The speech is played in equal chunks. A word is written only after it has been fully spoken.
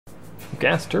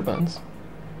gas turbines.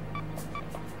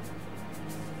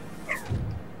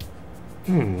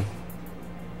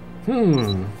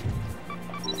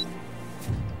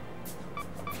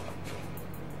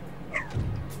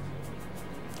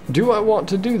 Do I want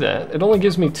to do that? It only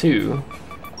gives me 2.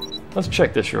 Let's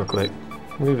check this real quick.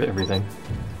 Remove everything.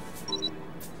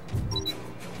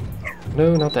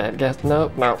 No, not that. Gas.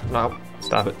 No, no, no.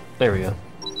 Stop it. There we go.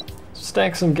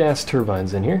 Stack some gas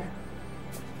turbines in here.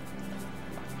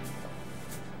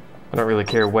 I don't really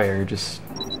care where, just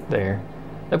there.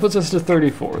 That puts us to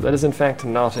 34. That is in fact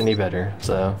not any better,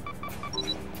 so...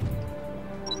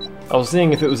 I was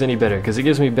seeing if it was any better, because it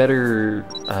gives me better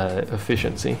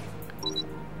efficiency.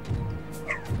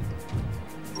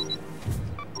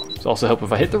 It's also help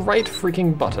if I hit the right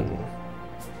freaking button.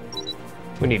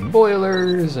 We need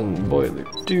boilers, and boiler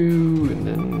 2, and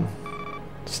then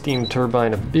steam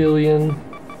turbine 1 billion.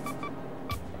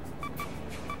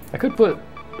 I could put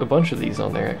a bunch of these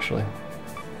on there, actually.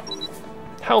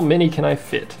 How many can I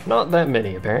fit? Not that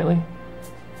many, apparently.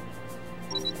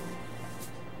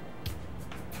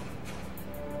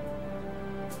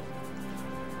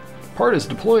 Part is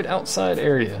deployed outside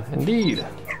area. Indeed.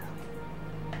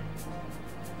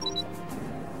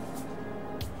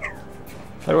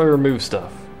 How do I remove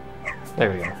stuff?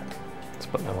 There we go. That's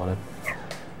the button I wanted.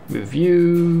 Move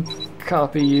you,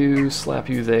 copy you, slap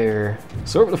you there.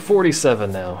 So we're up to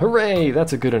 47 now. Hooray!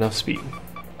 That's a good enough speed.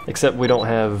 Except we don't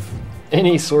have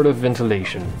any sort of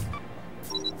ventilation.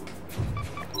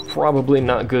 Probably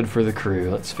not good for the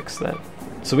crew. Let's fix that.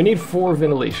 So we need 4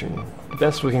 ventilation. The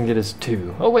best we can get is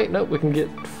 2. Oh wait, nope, we can get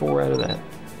 4 out of that.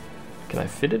 Can I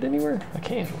fit it anywhere? I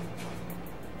can.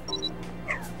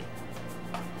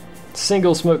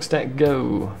 Single smokestack,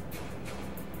 go.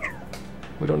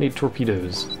 We don't need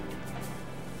torpedoes.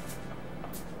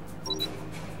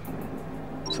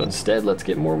 So instead, let's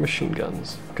get more machine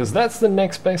guns. Because that's the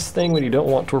next best thing when you don't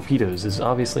want torpedoes, is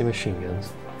obviously machine guns.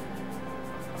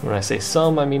 When I say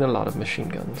some, I mean a lot of machine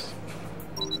guns.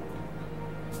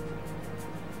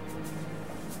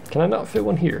 Can I not fit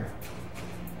one here?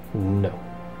 No.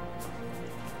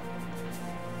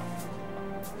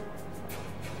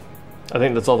 I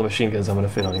think that's all the machine guns I'm going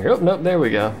to fit on here. Oh, nope, there we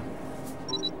go.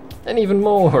 And even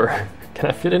more! Can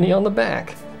I fit any on the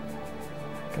back?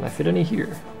 Can I fit any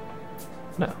here?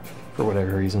 No, for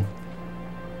whatever reason.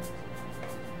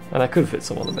 And I could fit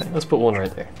some on the back. Let's put one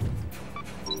right there.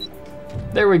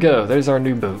 There we go, there's our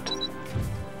new boat.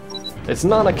 It's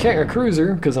not a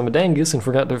cruiser, because I'm a dangus and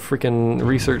forgot to freaking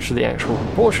research the actual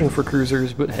propulsion for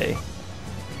cruisers, but hey.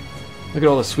 Look at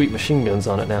all the sweet machine guns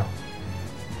on it now.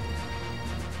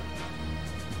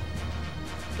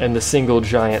 And the single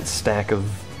giant stack of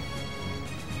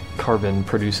carbon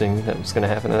producing that was going to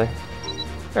happen there.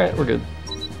 Alright, we're good.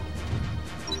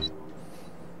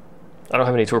 I don't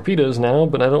have any torpedoes now,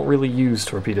 but I don't really use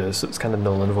torpedoes, so it's kind of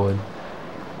null and void.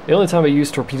 The only time I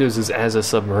use torpedoes is as a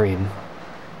submarine.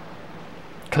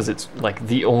 Because it's like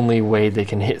the only way they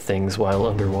can hit things while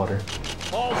underwater.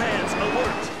 All hands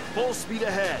alert! Full speed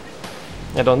ahead!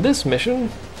 And on this mission,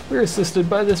 we're assisted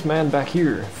by this man back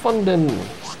here, Fundin.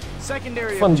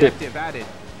 Secondary Fun objective dip. added.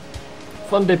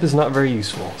 Fun Dip is not very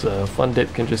useful, so Fun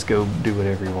Dip can just go do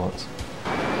whatever he wants.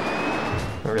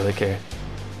 Don't really care.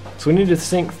 So we need to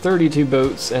sink 32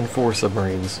 boats and 4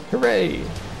 submarines. Hooray!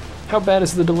 How bad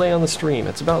is the delay on the stream?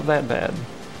 It's about that bad.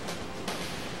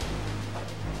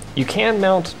 You can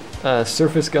mount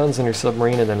surface guns in your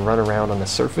submarine and then run around on the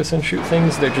surface and shoot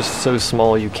things. They're just so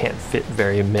small you can't fit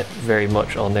very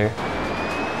much on there.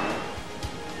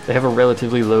 They have a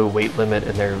relatively low weight limit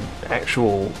and their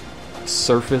actual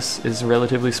surface is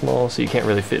relatively small, so you can't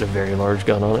really fit a very large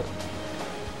gun on it.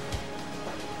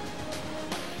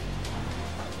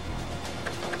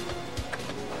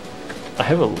 I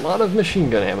have a lot of machine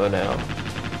gun ammo now.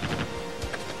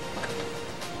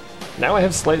 Now I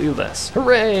have slightly less.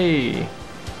 Hooray!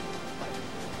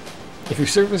 If you're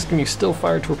surface, can you still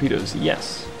fire torpedoes?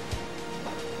 Yes.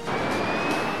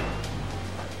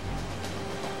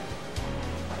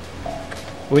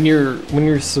 When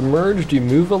you're submerged, you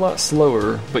move a lot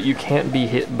slower, but you can't be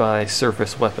hit by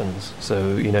surface weapons.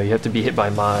 So, you know, you have to be hit by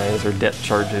mines or depth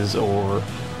charges or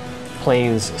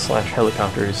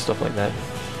planes/helicopters, stuff like that.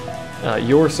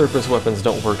 Your surface weapons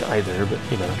don't work either, but,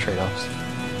 you know, trade-offs.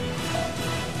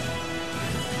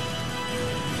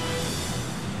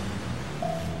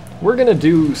 We're gonna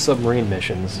do submarine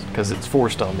missions, because it's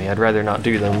forced on me. I'd rather not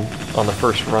do them on the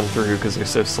first run through, because they're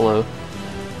so slow.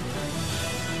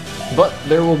 But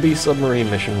there will be submarine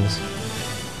missions.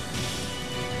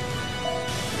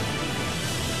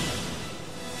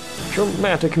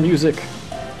 Dramatic music.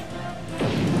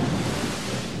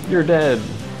 You're dead.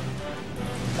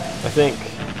 I think.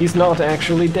 He's not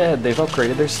actually dead. They've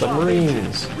upgraded their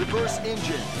submarines. Reverse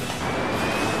engine.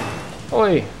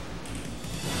 Oi!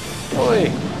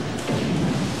 Oi!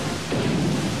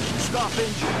 Stop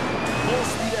engine. Full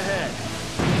speed ahead.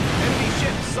 Enemy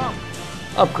ship sunk.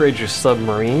 Upgrade your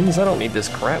submarines. I don't need this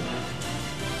crap.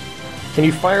 Can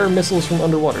you fire missiles from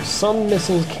underwater? Some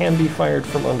missiles can be fired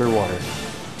from underwater.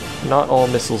 Not all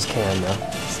missiles can, though.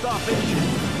 Stop engine.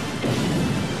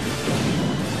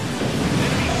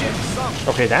 Enemy ship sunk.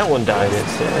 Okay, that one died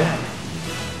instantly.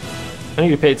 I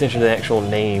need to pay attention to the actual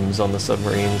names on the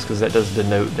submarines, because that does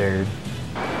denote their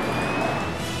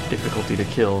difficulty to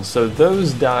kill. So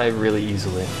those die really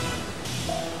easily.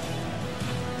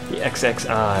 The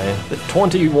XXI, the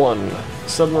 21,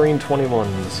 submarine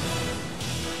 21s.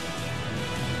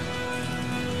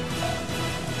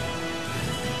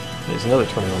 There's another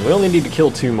 21. We only need to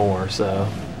kill 2 more, so.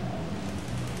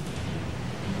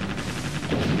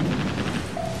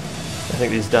 I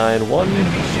think these die in 1.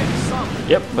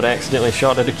 Yep, but I accidentally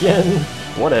shot it again.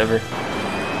 Whatever.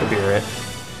 It'll be alright.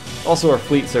 Also, our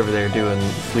fleet's over there doing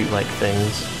fleet-like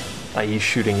things, i.e.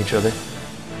 shooting each other.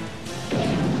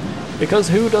 Because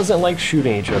who doesn't like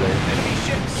shooting each other?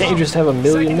 Can't you just have a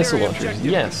million missile launchers?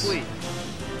 Yes.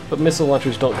 But missile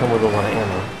launchers don't come with a lot of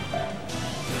ammo.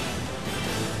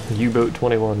 U-boat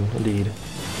 21, indeed.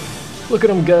 Look at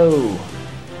them go!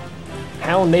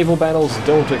 How naval battles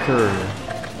don't occur.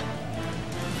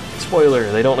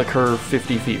 Spoiler, they don't occur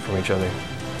 50 feet from each other.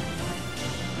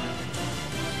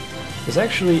 There's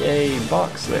actually a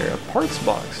box there, a parts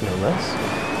box, no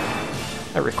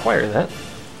less. I require that.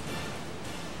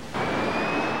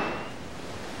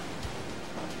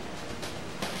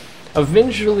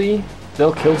 Eventually,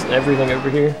 they'll kill everything over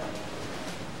here.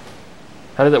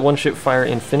 How did that one ship fire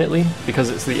infinitely? Because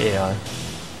it's the AI.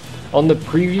 On the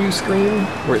preview screen,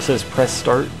 where it says press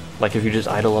start, like if you just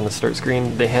idle on the start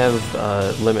screen, they have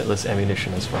limitless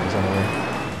ammunition as far as I'm aware.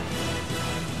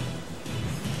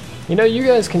 You know, you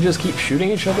guys can just keep shooting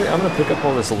each other. I'm gonna pick up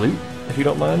all this loot, if you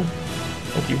don't mind.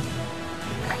 Thank you.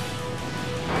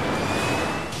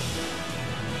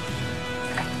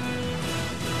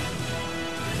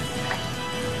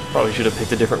 Probably should have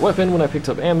picked a different weapon when I picked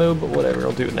up ammo, but whatever,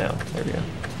 I'll do it now. There we go.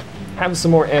 Have some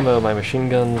more ammo, my machine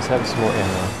guns. Have some more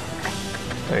ammo.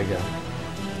 There you go.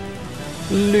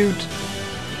 Loot.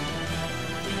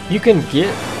 You can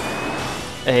get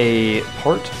a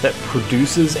part that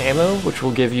produces ammo, which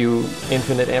will give you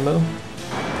infinite ammo.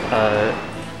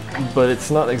 But it's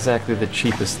not exactly the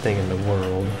cheapest thing in the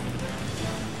world.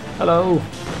 Hello,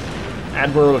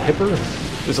 Admiral Hipper.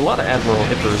 There's a lot of Admiral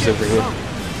Hippers over here.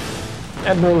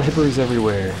 Admiral Hippers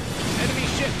everywhere. Enemy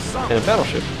ship sunk. And a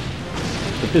battleship.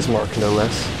 The Bismarck, no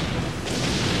less.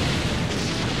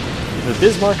 The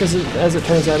Bismarck, as it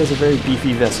turns out, is a very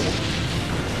beefy vessel.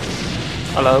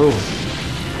 Hello.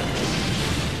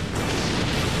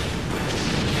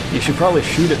 You should probably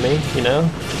shoot at me, you know?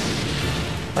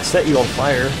 I set you on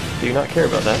fire. Do you not care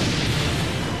about that?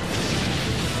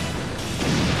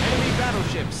 Enemy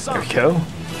battleship sunk. There we go.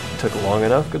 Took long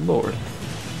enough, good lord.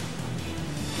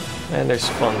 And there's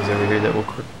funds over here that we'll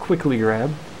quickly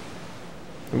grab.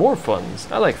 More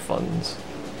funds. I like funds.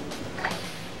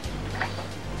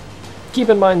 Keep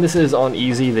in mind this is on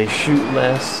easy. They shoot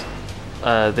less.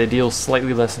 They deal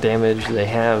slightly less damage. They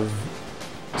have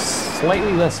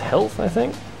slightly less health, I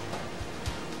think.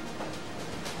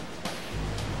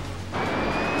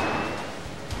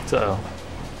 So,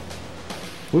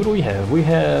 what do we have? We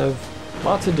have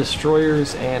lots of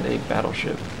destroyers and a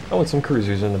battleship. Oh, and some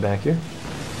cruisers in the back here.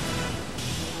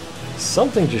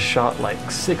 Something just shot like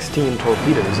 16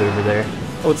 torpedoes over there.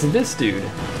 Oh, it's this dude.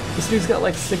 This dude's got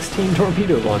like 16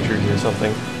 torpedo launchers or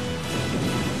something.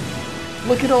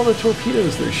 Look at all the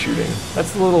torpedoes they're shooting.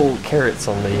 That's the little carrots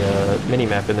on the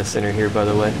mini-map in the center here, by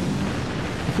the way.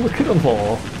 Look at them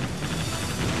all.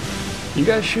 You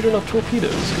guys shoot enough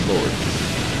torpedoes, good lord.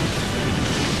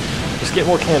 Just get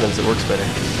more cannons, it works better.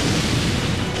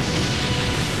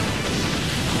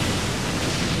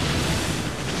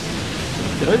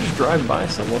 Did I just drive by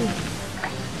someone? I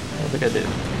don't think I did.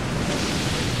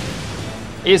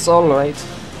 It's alright.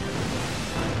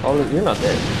 You're not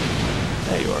dead.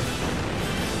 There you are.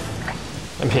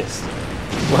 I missed.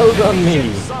 Well done,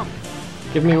 me.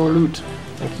 Give me your loot.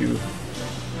 Thank you.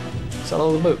 Sell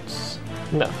all the boats.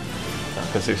 No.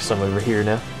 Because there's some over here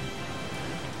now.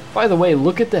 By the way,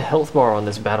 look at the health bar on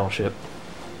this battleship.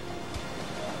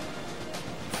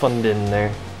 Funned in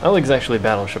there. I don't think it's actually a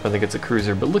battleship, I think it's a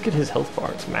cruiser, but look at his health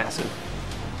bar, it's massive.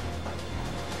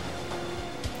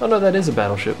 Oh no, that is a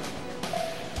battleship.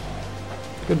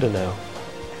 Good to know.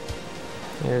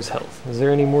 There's health. Is there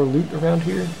any more loot around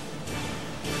here?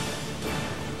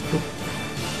 Nope.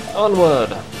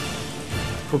 Onward!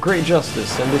 For great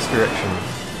justice in this direction.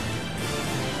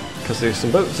 Because there's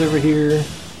some boats over here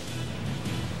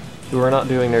who are not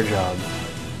doing their job.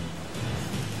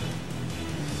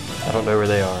 I don't know where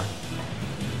they are.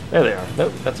 There they are.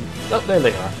 Nope, that's... Oh, there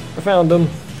they are. I found them.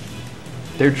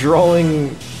 They're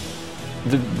drawing...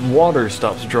 The water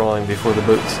stops drawing before the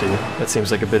boats do. That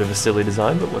seems like a bit of a silly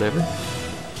design, but whatever.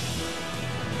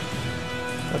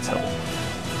 That's helpful.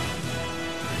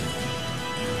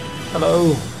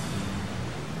 Hello.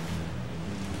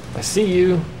 I see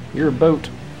you. You're a boat.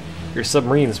 You're a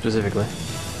submarine, specifically.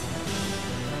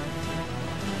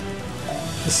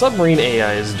 The submarine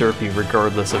AI is derpy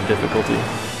regardless of difficulty.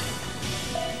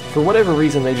 For whatever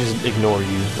reason, they just ignore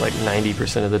you, like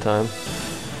 90% of the time.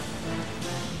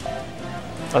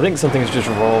 I think something's just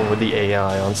wrong with the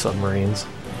AI on submarines.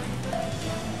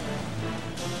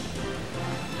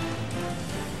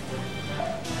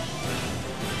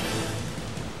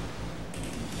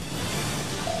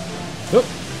 Oh!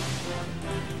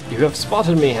 You have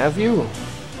spotted me, have you?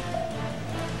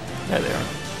 There they are.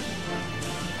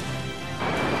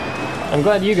 I'm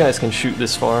glad you guys can shoot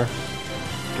this far,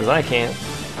 because I can't.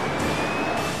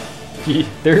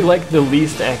 They're like the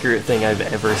least accurate thing I've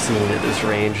ever seen at this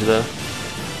range, though.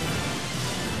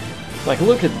 Like,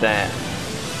 look at that.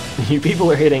 You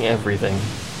people are hitting everything.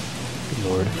 Good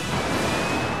lord.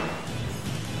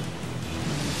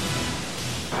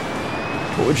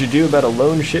 What would you do about a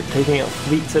lone ship taking out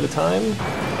fleets at a time?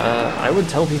 I would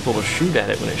tell people to shoot at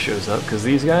it when it shows up, because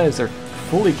these guys are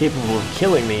fully capable of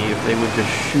killing me if they would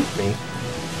just shoot me.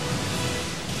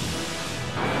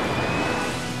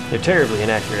 They're terribly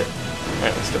inaccurate.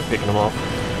 Alright, let's start picking them off.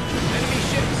 Enemy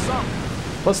ship sunk.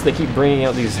 Plus they keep bringing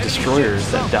out these destroyers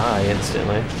that die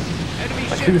instantly.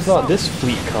 Like, who thought this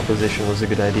fleet composition was a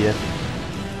good idea?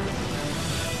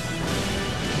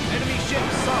 Enemy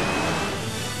ship sunk.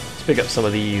 Let's pick up some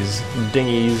of these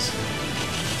dinghies.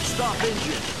 Stop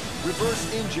engine.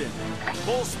 Reverse engine.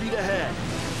 Full speed ahead.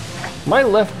 My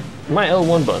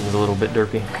L1 button's a little bit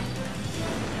derpy.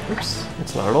 Oops,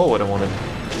 that's not at all what I wanted.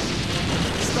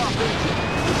 Stop engine.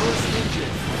 Reverse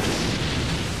engine.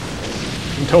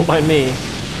 Don't mind me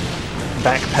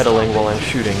backpedaling while I'm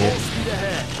shooting Full it. speed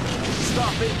ahead.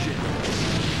 Stop engine.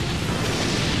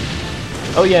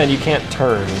 Oh yeah, and you can't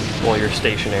turn while you're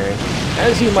stationary.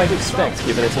 As you might expect,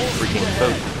 given it's a freaking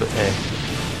boat, but hey.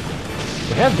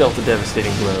 We have dealt a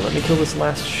devastating blow. Let me kill this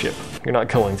last ship. You're not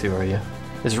going to, are you?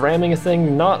 Is ramming a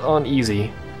thing? Not on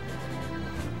easy.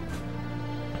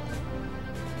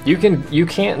 You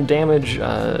can't damage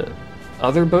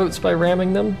other boats by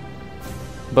ramming them,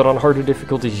 but on harder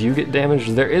difficulties you get damaged.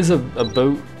 There is a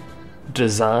boat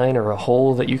design or a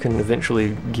hull that you can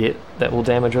eventually get that will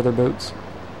damage other boats.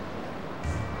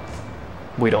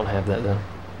 We don't have that though.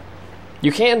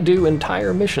 You can do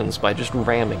entire missions by just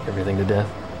ramming everything to death.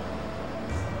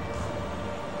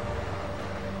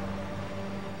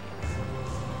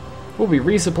 We'll be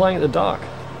resupplying at the dock.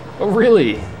 Oh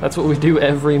really? That's what we do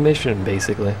every mission,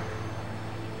 basically.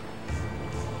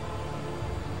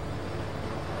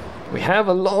 We have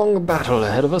a long battle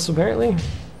ahead of us, apparently.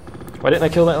 Why didn't I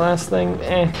kill that last thing?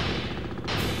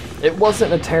 It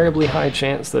wasn't a terribly high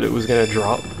chance that it was going to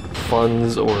drop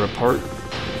funds or a part,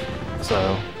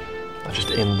 so I'll just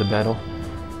end the battle.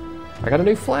 I got a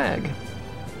new flag.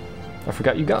 I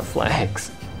forgot you got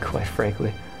flags, quite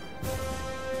frankly.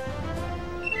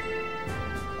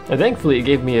 And thankfully it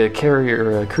gave me a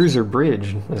cruiser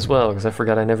bridge as well, because I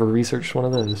forgot I never researched one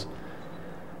of those.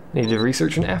 I need to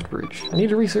research an aft bridge. I need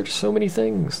to research so many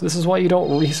things. This is why you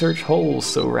don't research hulls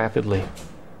so rapidly.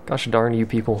 Gosh darn you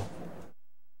people.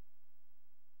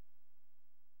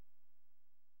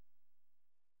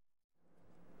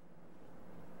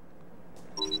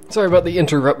 Sorry about the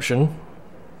interruption.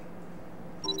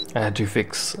 I had to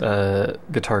fix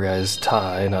Guitar Guy's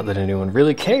tie, not that anyone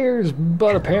really cares,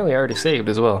 but apparently I already saved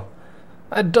as well.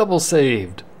 I double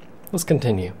saved. Let's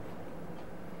continue.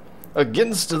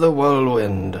 Against the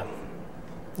Whirlwind.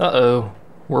 Uh-oh.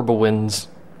 Whirlwinds.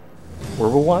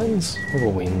 Whirlwinds?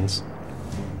 Whirlwinds.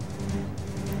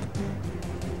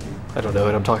 I don't know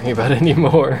what I'm talking about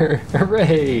anymore.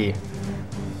 Hooray!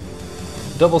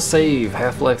 Double save,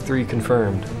 Half-Life 3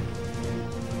 confirmed.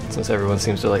 Since everyone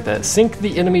seems to like that. Sink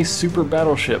the enemy super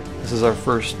battleship. This is our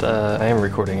first, I am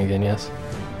recording again, yes.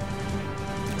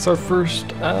 It's our first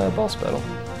boss battle.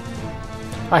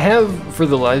 I have, for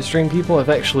the live stream people, I've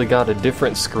actually got a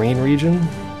different screen region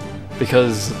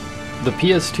because the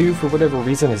PS2, for whatever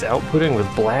reason, is outputting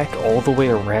with black all the way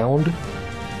around.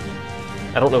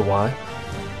 I don't know why.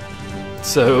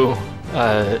 So,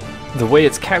 the way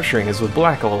it's capturing is with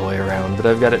black all the way around, but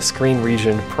I've got it screen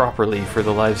regioned properly for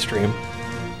the live stream.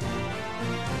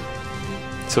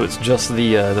 So it's just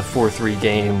the 4-3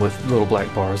 game with little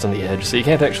black bars on the edge, so you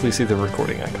can't actually see the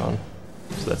recording icon.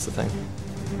 So that's the thing.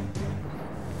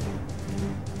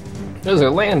 Those are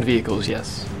land vehicles,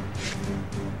 yes.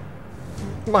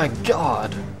 My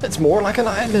god, it's more like an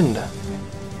island.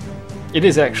 It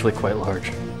is actually quite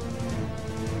large.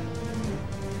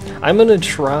 I'm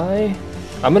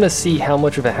gonna see how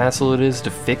much of a hassle it is to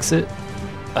fix it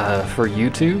for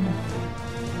YouTube.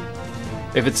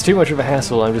 If it's too much of a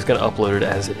hassle, I'm just gonna upload it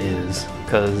as it is,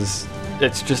 because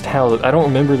it's just how, I don't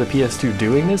remember the PS2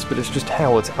 doing this, but it's just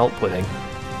how it's outputting.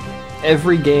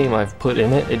 Every game I've put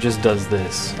in it, it just does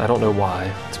this. I don't know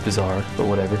why, it's bizarre, but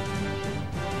whatever.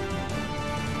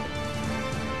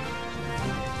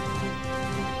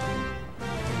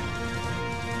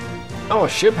 Our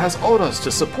ship has orders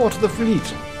to support the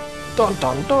fleet. Dun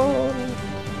dun dun!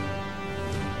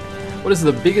 What is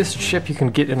the biggest ship you can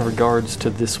get in regards to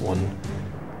this one?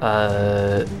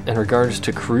 In regards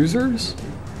to cruisers?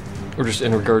 Or just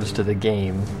in regards to the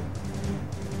game?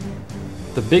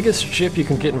 The biggest ship you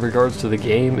can get in regards to the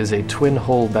game is a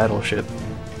twin-hull battleship.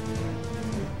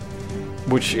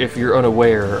 Which, if you're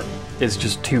unaware, is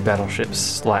just two battleships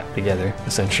slapped together,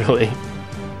 essentially.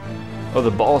 Oh,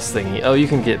 the boss thingy. Oh, you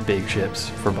can get big ships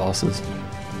for bosses.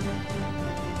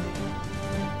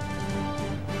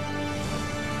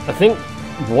 I think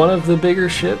one of the bigger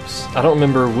ships, I don't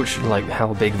remember which, like,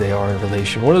 how big they are in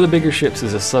relation. One of the bigger ships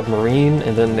is a submarine,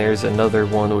 and then there's another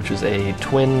one which is a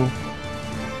twin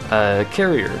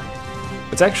carrier.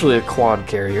 It's actually a quad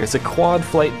carrier. It's a quad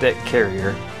flight deck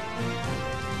carrier.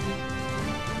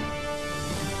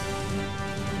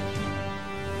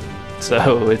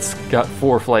 So it's got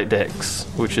 4 flight decks,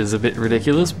 which is a bit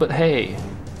ridiculous, but hey,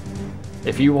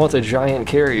 if you want a giant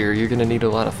carrier, you're gonna need a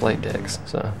lot of flight decks,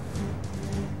 so.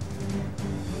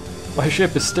 My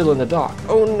ship is still in the dock.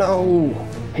 Oh no!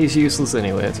 He's useless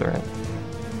anyway, it's alright.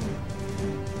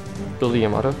 Billy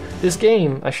Yamato. This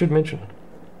game, I should mention,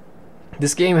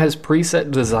 this game has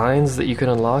preset designs that you can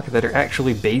unlock that are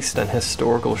actually based on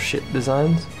historical ship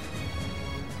designs.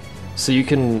 So you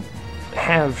can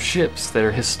have ships that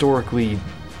are historically,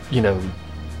 you know,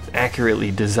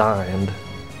 accurately designed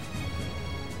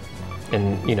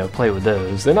and, you know, play with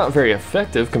those. They're not very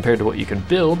effective compared to what you can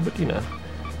build, but, you know,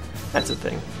 that's a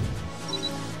thing.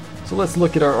 So let's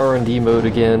look at our R&D mode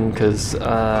again, because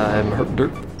I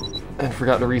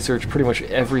forgot to research pretty much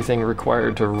everything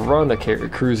required to run a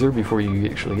cruiser before you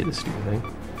actually get this stupid thing.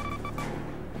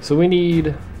 So we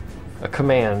need a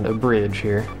command, a bridge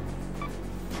here.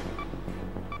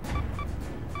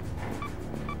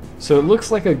 So it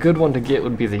looks like a good one to get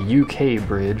would be the UK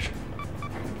bridge.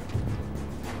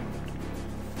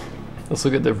 Let's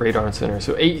look at the radar center.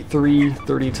 So 8.3,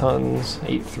 30 tons,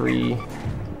 8.3,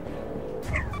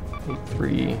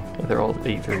 8.3, they're all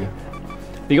 8.3.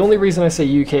 The only reason I say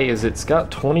UK is it's got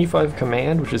 25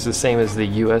 command, which is the same as the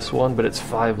US one, but it's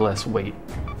 5 less weight.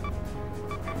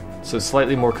 So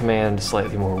slightly more command,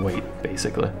 slightly more weight,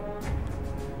 basically.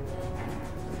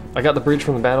 I got the bridge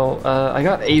from the battle. I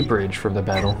got a bridge from the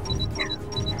battle.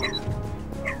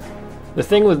 The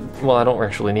thing with, well, I don't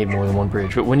actually need more than one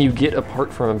bridge, but when you get a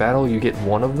part from a battle, you get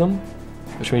one of them,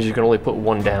 which means you can only put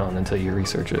one down until you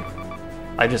research it.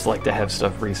 I just like to have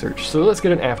stuff researched. So let's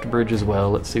get an aft bridge as well.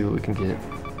 Let's see what we can get.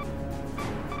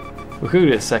 We could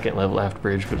get a second level aft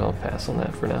bridge, but I'll pass on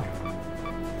that for now.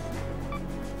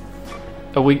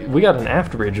 Oh, we got an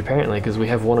aft bridge apparently, because we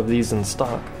have one of these in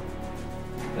stock.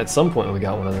 At some point we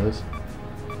got one of those.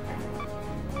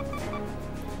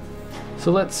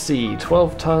 So let's see,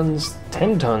 12 tons,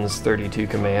 10 tons, 32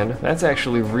 command. That's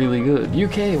actually really good.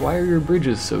 UK, why are your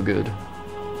bridges so good?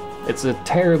 It's a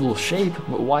terrible shape,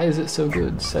 but why is it so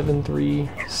good? 7.3,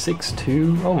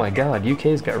 6.2, oh my god,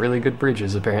 UK's got really good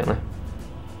bridges apparently.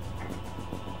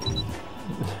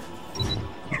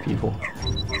 You people.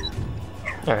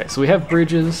 Alright, so we have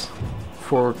bridges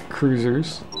for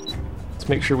cruisers. Let's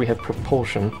make sure we have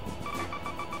propulsion.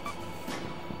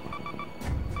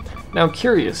 Now I'm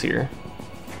curious here.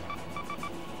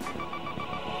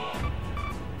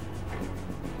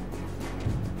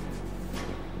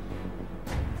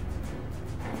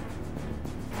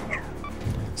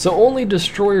 So only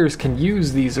destroyers can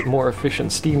use these more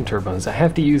efficient steam turbines. I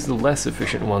have to use the less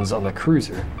efficient ones on the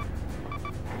cruiser.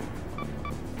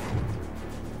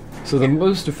 So the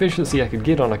most efficiency I could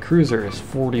get on a cruiser is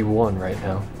 41 right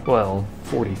now. Well,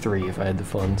 43 if I had the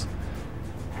funds.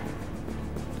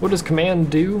 What does command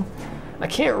do? I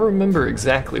can't remember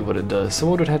exactly what it does.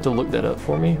 Someone would have to look that up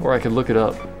for me, or I could look it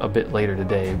up a bit later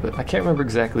today, but I can't remember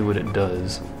exactly what it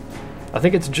does. I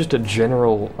think it's just a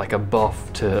general, like a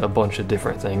buff to a bunch of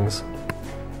different things.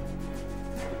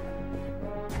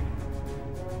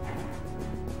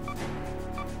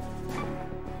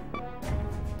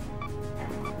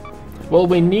 Well,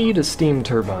 we need a steam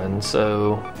turbine,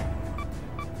 so...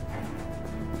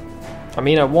 I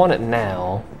mean, I want it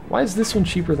now. Why is this one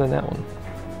cheaper than that one?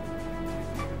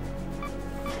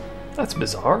 That's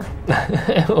bizarre.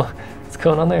 What's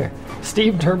going on there?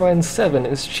 Steam Turbine 7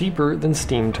 is cheaper than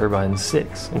Steam Turbine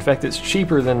 6. In fact, it's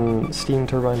cheaper than Steam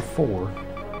Turbine 4.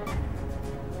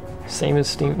 Same as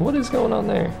Steam... What is going on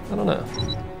there? I don't know.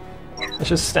 Let's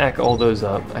just stack all those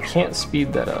up. I can't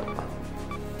speed that up.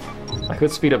 I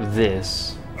could speed up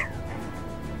this.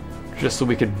 Just so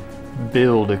we could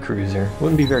build a cruiser.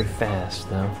 Wouldn't be very fast,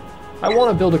 though. I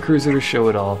want to build a cruiser to show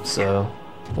it off, so...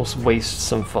 we'll waste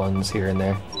some funds here and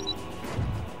there.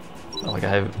 Not like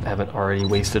I haven't already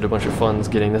wasted a bunch of funds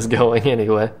getting this going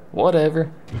anyway.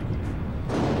 Whatever.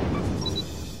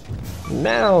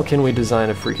 Now can we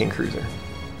design a freaking cruiser?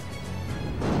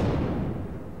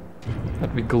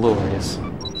 That'd be glorious.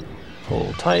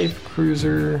 Hold type,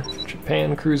 cruiser,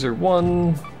 Japan Cruiser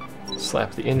 1.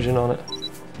 Slap the engine on it.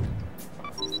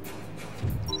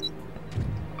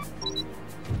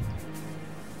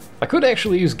 I could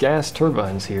actually use gas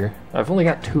turbines here. I've only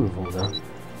got 2 of them though.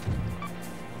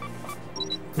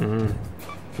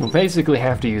 We'll basically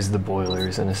have to use the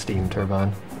boilers in a steam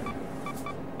turbine.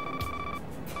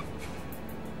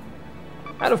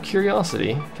 Out of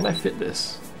curiosity, can I fit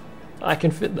this? I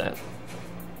can fit that.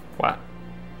 Wow.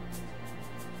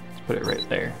 Let's put it right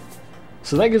there.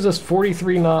 So that gives us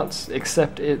 43 knots,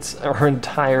 except it's our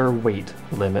entire weight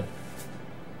limit.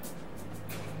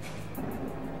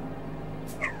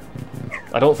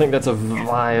 I don't think that's a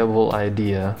viable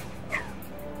idea.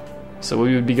 So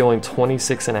we would be going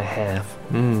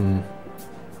 26.5.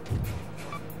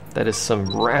 That is some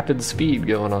rapid speed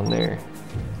going on there.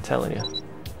 I'm telling you.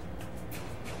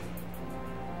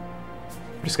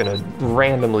 I'm just gonna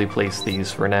randomly place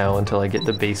these for now until I get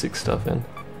the basic stuff in.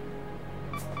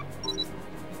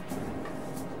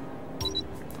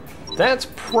 That's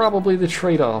probably the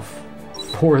trade-off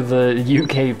for the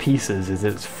UK pieces, is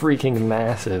it's freaking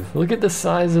massive. Look at the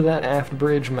size of that aft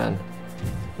bridge, man.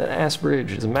 That ass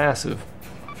bridge is massive.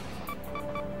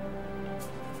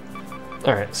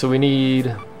 Alright, so we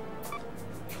need...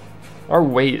 Our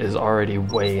weight is already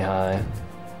way high.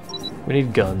 We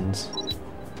need guns.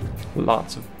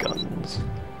 Lots of guns.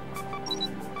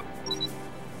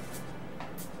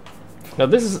 Now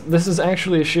this is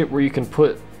actually a ship where you can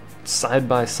put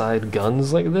side-by-side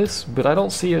guns like this, but I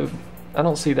don't see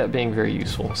that being very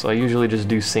useful, so I usually just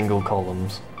do single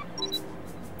columns.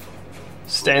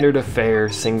 Standard affair,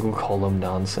 single column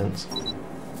nonsense. What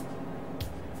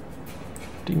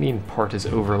do you mean part is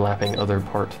overlapping other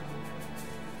part?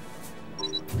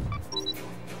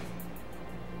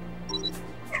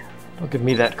 Don't give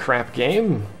me that crap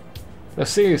game. No,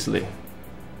 seriously.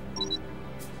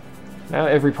 Now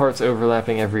every part's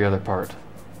overlapping every other part.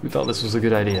 Who thought this was a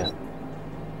good idea?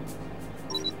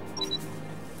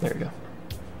 There we go.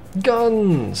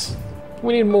 Guns!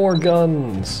 We need more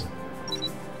guns!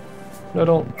 No,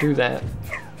 don't do that.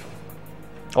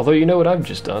 Although you know what I've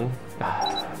just done?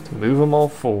 To move them all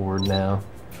forward now,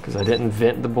 because I didn't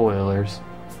vent the boilers.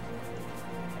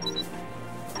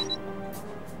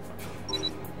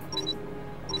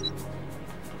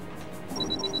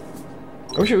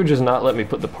 I wish it would just not let me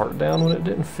put the part down when it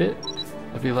didn't fit.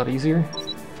 That'd be a lot easier.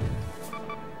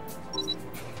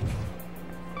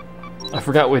 I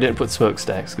forgot we didn't put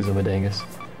smokestacks because I'm a dangus.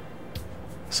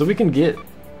 So we can get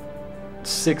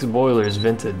 6 boilers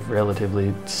vented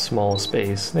relatively small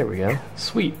space. There we go.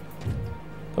 Sweet.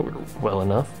 That worked well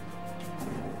enough.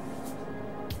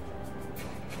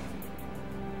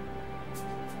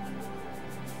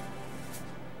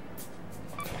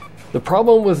 The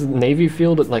problem with Navy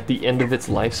Field at like the end of its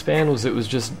lifespan was it was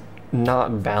just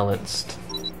not balanced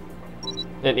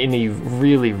in any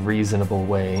really reasonable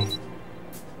way.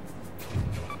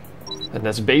 And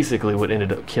that's basically what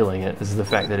ended up killing it, is the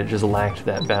fact that it just lacked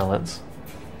that balance.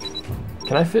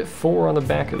 Can I fit 4 on the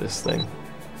back of this thing?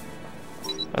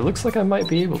 It looks like I might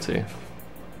be able to.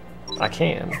 I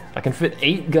can. I can fit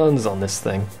 8 guns on this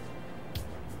thing.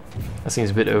 That seems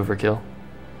a bit overkill.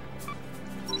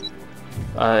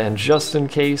 And just in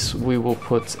case, we will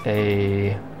put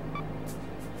a... I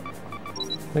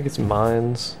think it's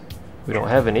mines. We don't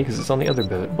have any because it's on the other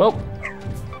boat. Well,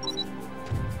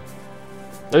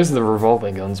 those are the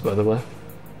revolving guns, by the way.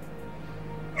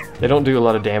 They don't do a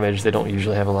lot of damage. They don't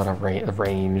usually have a lot of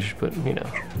range, but, you know,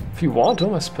 if you want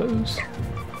them, I suppose.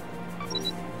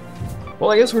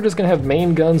 Well, I guess we're just going to have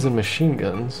main guns and machine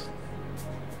guns.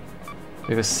 We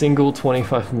have a single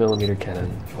 25mm cannon,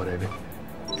 whatever.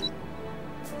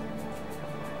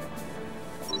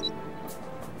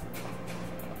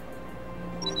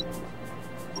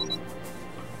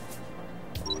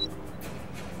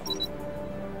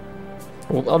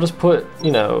 Well, I'll just put,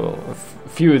 you know, a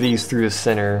few of these through the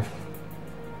center.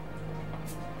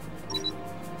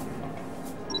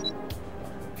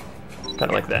 Kind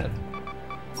of like that.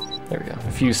 There we go.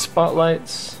 A few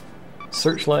spotlights,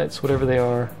 searchlights, whatever they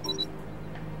are.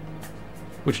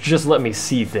 Which just let me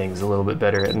see things a little bit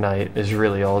better at night, is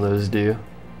really all those do.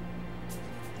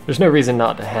 There's no reason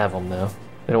not to have them, though.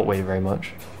 They don't weigh very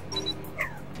much.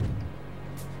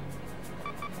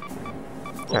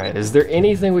 Alright, is there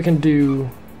anything we can do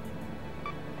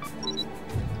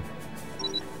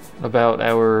about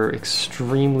our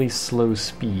extremely slow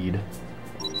speed?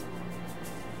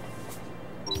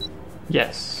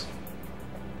 Yes.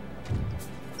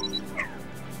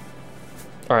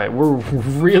 Alright, we're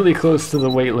really close to the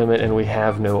weight limit and we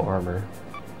have no armor.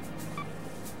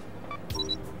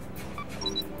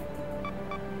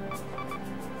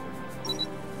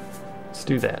 Let's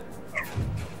do that.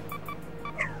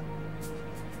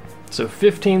 So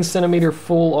 15 centimeter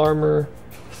full armor,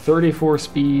 34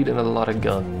 speed, and a lot of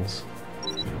guns.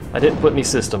 I didn't put any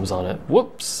systems on it.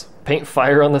 Whoops! Paint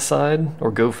fire on the side,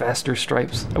 or go faster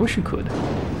stripes. I wish you could.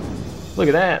 Look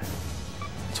at that!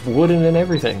 It's wooden and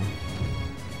everything.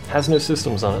 Has no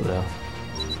systems on it though.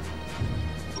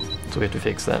 So we have to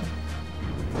fix that.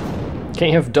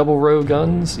 Can't you have double row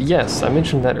guns? Yes, I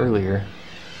mentioned that earlier.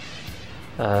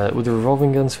 Would the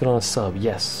revolving guns fit on a sub?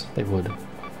 Yes, they would.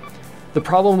 The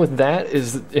problem with that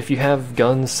is that if you have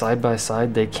guns side by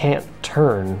side, they can't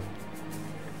turn.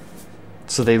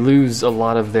 So they lose a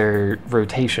lot of their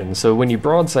rotation. So when you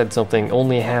broadside something,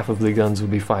 only half of the guns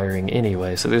would be firing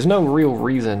anyway. So there's no real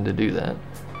reason to do that.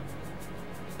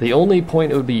 The only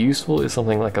point it would be useful is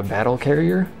something like a battle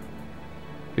carrier,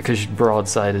 because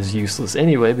broadside is useless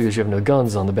anyway because you have no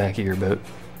guns on the back of your boat.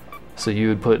 So you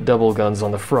would put double guns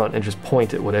on the front and just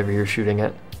point at whatever you're shooting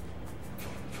at.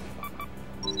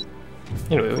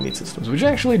 Anyway, we need systems, which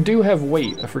actually do have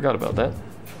weight. I forgot about that.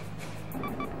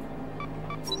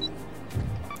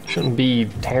 Shouldn't be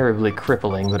terribly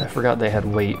crippling, but I forgot they had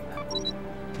weight.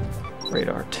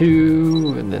 Radar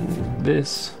 2, and then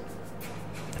this.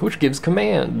 Which gives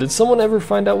command. Did someone ever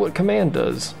find out what command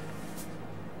does?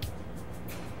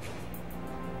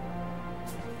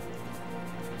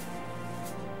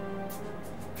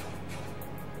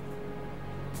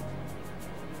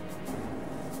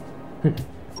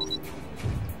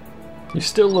 You're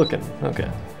still looking.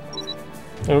 Okay.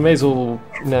 And we may as well,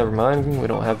 never mind, we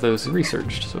don't have those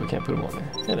researched, so we can't put them on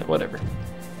there. And whatever.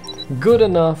 Good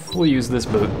enough, we'll use this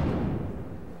boat.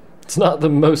 It's not the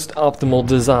most optimal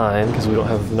design, because we don't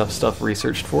have enough stuff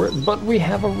researched for it, but we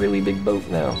have a really big boat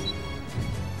now.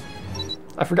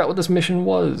 I forgot what this mission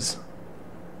was.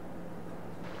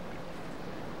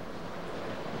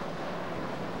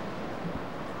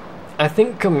 I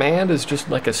think command is just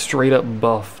like a straight up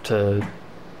buff to,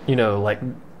 you know, like,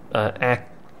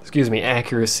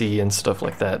 accuracy and stuff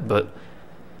like that, but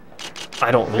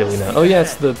I don't really know. Oh yeah,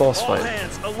 it's the boss fight.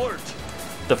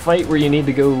 The fight where you need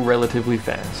to go relatively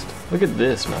fast. Look at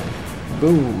this, man.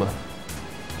 Boom.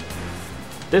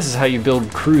 This is how you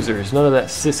build cruisers, none of that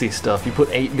sissy stuff. You put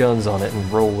 8 guns on it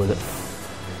and roll with it.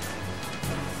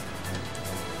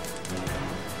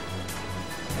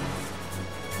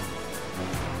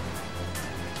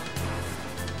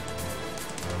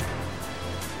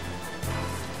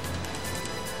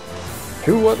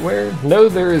 Who, what, where? No,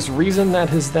 there is reason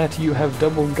that is that you have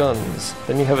double guns.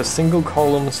 Then you have a single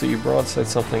column, so you broadside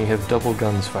something, you have double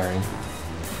guns firing.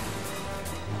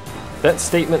 That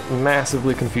statement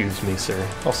massively confused me, sir.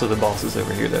 Also, the boss is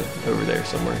over here, over there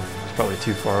somewhere. It's probably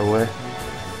too far away.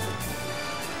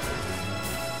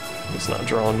 It's not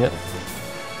drawn yet.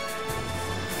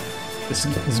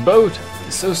 This boat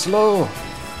is so slow.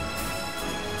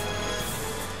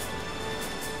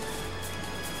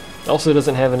 Also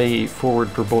doesn't have any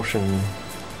forward propulsion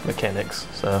mechanics,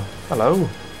 so hello.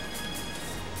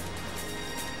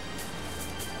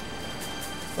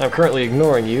 I'm currently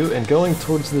ignoring you and going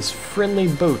towards this friendly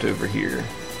boat over here.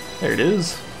 There it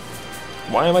is.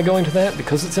 Why am I going to that?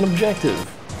 Because it's an objective.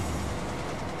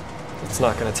 It's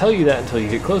not going to tell you that until you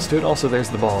get close to it. Also, there's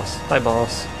the boss. Hi,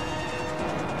 boss.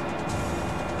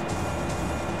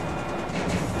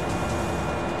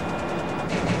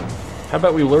 How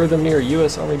about we lure them near a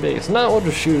US Army base? No, we'll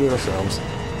just shoot it ourselves.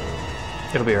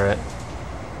 It'll be alright.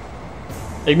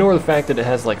 Ignore the fact that it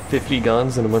has like 50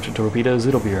 guns and a bunch of torpedoes,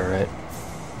 it'll be alright.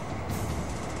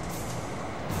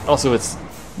 Also, it's,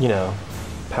 you know,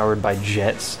 powered by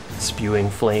jets spewing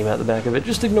flame out the back of it.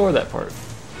 Just ignore that part.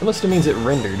 Unless it means it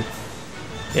rendered.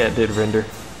 Yeah, it did render.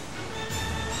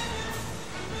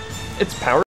 It's powered